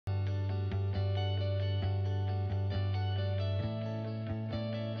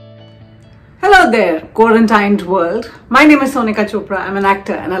Hello there, quarantined world. My name is Sonika Chopra. I'm an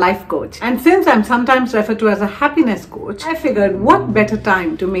actor and a life coach. And since I'm sometimes referred to as a happiness coach, I figured what better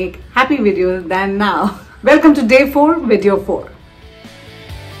time to make happy videos than now. Welcome to Day 4, Video 4.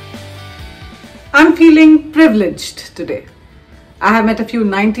 I'm feeling privileged today. I have met a few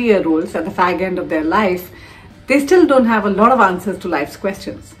 90-year-olds at the fag end of their life. They still don't have a lot of answers to life's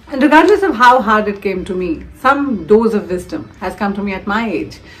questions. And regardless of how hard it came to me, some dose of wisdom has come to me at my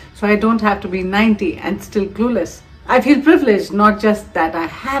age. So I don't have to be 90 and still clueless. I feel privileged not just that I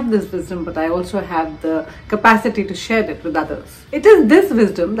have this wisdom, but I also have the capacity to share it with others. It is this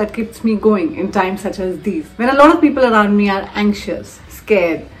wisdom that keeps me going in times such as these, when a lot of people around me are anxious,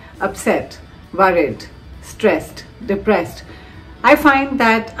 scared, upset, worried, stressed, depressed. I find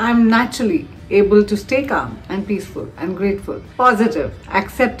that I'm naturally able to stay calm and peaceful and grateful, positive,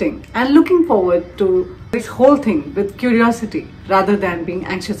 accepting, and looking forward to this whole thing with curiosity rather than being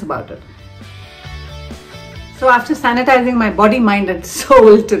anxious about it. So after sanitizing my body, mind and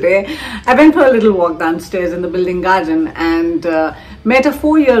soul today, I went for a little walk downstairs in the building garden and met a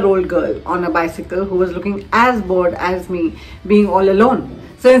 4-year-old girl on a bicycle who was looking as bored as me, being all alone.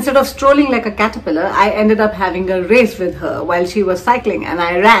 So instead of strolling like a caterpillar, I ended up having a race with her while she was cycling and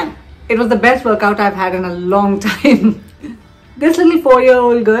I ran. It was the best workout I've had in a long time. This little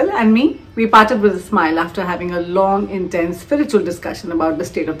 4-year-old girl and me, we parted with a smile after having a long, intense spiritual discussion about the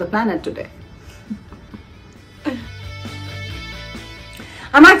state of the planet today.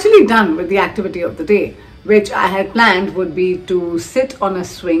 I'm actually done with the activity of the day, which I had planned would be to sit on a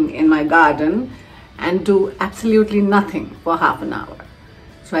swing in my garden and do absolutely nothing for half an hour.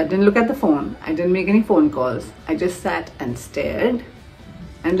 So I didn't look at the phone, I didn't make any phone calls, I just sat and stared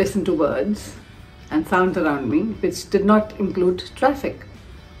and listened to birds and sounds around me, which did not include traffic.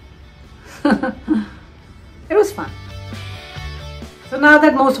 It was fun. So now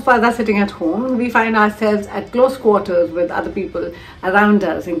that most of us are sitting at home, we find ourselves at close quarters with other people around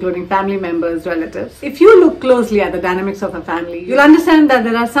us, including family members, relatives. If you look closely at the dynamics of a family, you'll understand that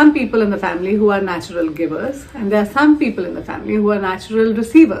there are some people in the family who are natural givers and there are some people in the family who are natural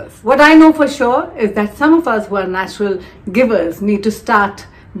receivers. What I know for sure is that some of us who are natural givers need to start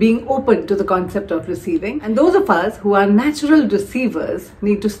being open to the concept of receiving, and those of us who are natural receivers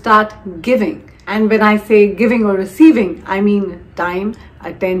need to start giving. And when I say giving or receiving, I mean time,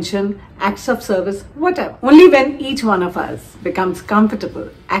 attention, acts of service, whatever. Only when each one of us becomes comfortable,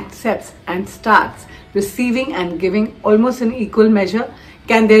 accepts and starts receiving and giving almost in equal measure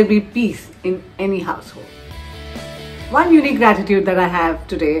can there be peace in any household. One unique gratitude that I have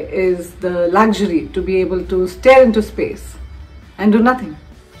today is the luxury to be able to stare into space and do nothing.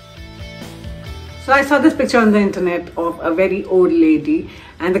 So I saw this picture on the internet of a very old lady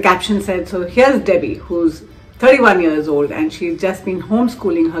and the caption said, so here's Debbie who's 31 years old and she's just been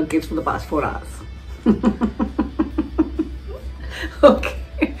homeschooling her kids for the past 4 hours. Okay.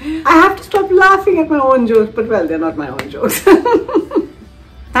 I have to stop laughing at my own jokes, but well, they're not my own jokes.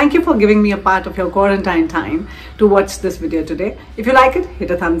 Thank you for giving me a part of your quarantine time to watch this video today. If you like it, hit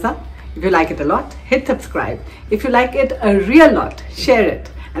a thumbs up. If you like it a lot, hit subscribe. If you like it a real lot, share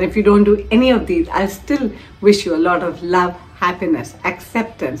it. And if you don't do any of these, I'll still wish you a lot of love, happiness,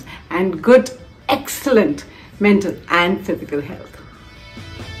 acceptance, and good, excellent mental and physical health.